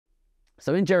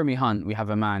So in Jeremy Hunt, we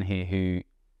have a man here who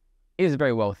is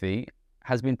very wealthy,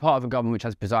 has been part of a government which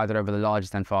has presided over the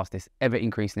largest and fastest ever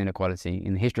increase in inequality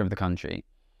in the history of the country.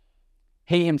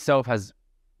 He himself has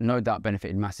no doubt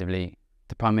benefited massively.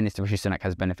 The Prime Minister, Rishi Sunak,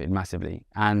 has benefited massively.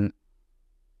 And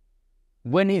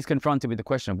when he's confronted with the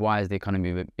question of why has the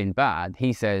economy been bad,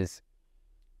 he says,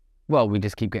 well, we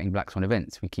just keep getting black swan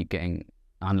events. We keep getting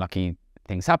unlucky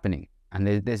things happening. And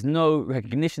there's no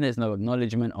recognition, there's no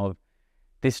acknowledgement of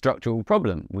this structural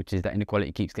problem, which is that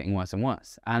inequality keeps getting worse and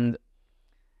worse. And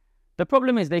the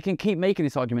problem is they can keep making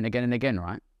this argument again and again,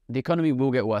 right? The economy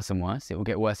will get worse and worse. It will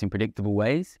get worse in predictable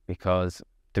ways because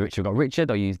the rich will get richer.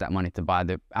 They'll use that money to buy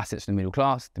the assets from the middle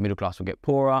class. The middle class will get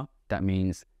poorer. That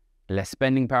means less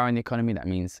spending power in the economy. That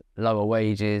means lower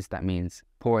wages. That means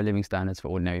poorer living standards for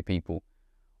ordinary people.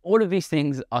 All of these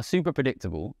things are super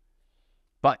predictable,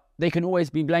 but they can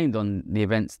always be blamed on the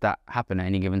events that happen at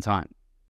any given time.